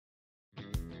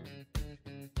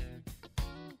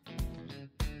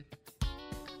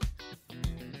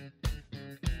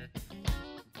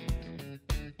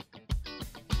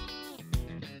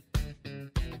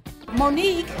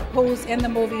Monique, who's in the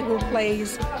movie, who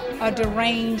plays a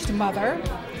deranged mother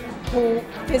who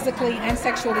physically and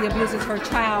sexually abuses her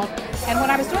child. And when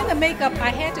I was doing the makeup, I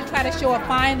had to try to show a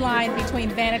fine line between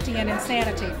vanity and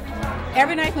insanity.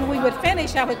 Every night when we would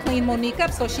finish, I would clean Monique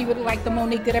up so she would look like the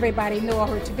Monique that everybody knew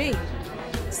her to be.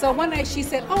 So one night she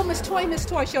said, "Oh, Miss Toy, Miss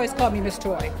Toy." She always called me Miss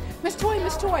Toy. Miss Toy,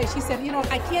 Miss Toy. She said, "You know,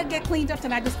 I can't get cleaned up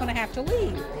tonight. I'm just going to have to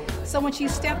leave." So when she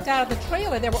stepped out of the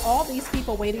trailer, there were all these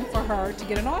people waiting for her to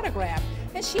get an autograph.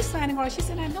 And she's signing her. She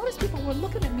said, "I noticed people were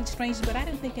looking at me strangely, but I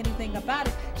didn't think anything about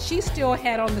it." She still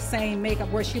had on the same makeup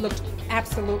where she looked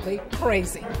absolutely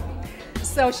crazy.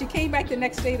 So she came back the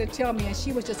next day to tell me, and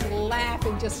she was just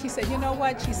laughing. She said, "You know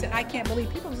what?" She said, "I can't believe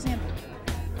people were saying,"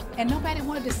 and nobody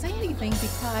wanted to say anything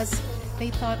because they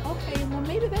thought, okay, well,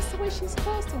 maybe that's the way she's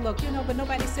supposed to look, but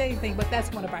nobody said anything. But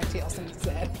that's one of our tales, and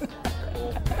said.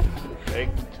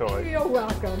 Thank you, Toy. You're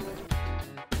welcome.